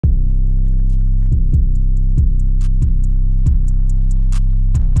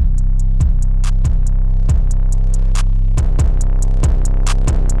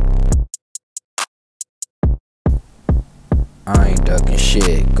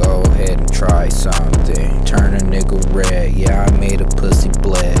Shit, go ahead and try something. Turn a nigga red, yeah, I made a pussy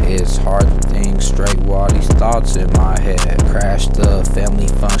bled. It's hard to think straight while these thoughts in my head. Crash the family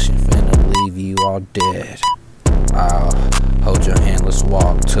function, finna leave you all dead. I'll hold your hand, let's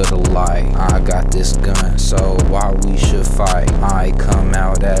walk to the light. I got this gun, so why we should fight? I come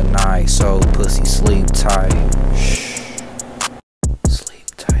out at night, so pussy sleep tight. Shh. Sleep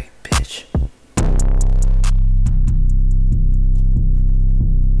tight, bitch.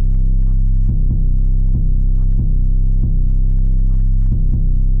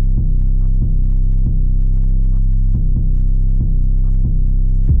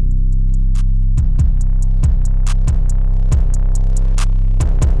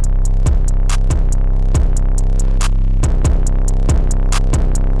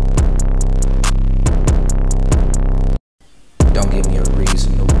 Don't give me a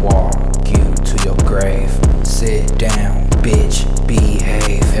reason to walk you to your grave. Sit down, bitch,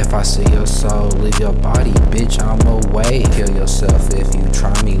 behave. If I see your soul, leave your body, bitch, I'm away. Kill yourself if you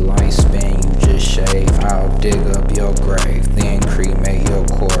try me, lifespan, you just shave. I'll dig up your grave, then cremate your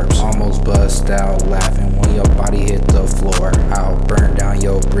corpse. Almost bust out laughing when your body hit the floor. I'll burn down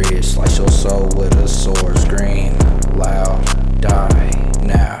your bridge, slice your soul with a sword. Scream loud, die.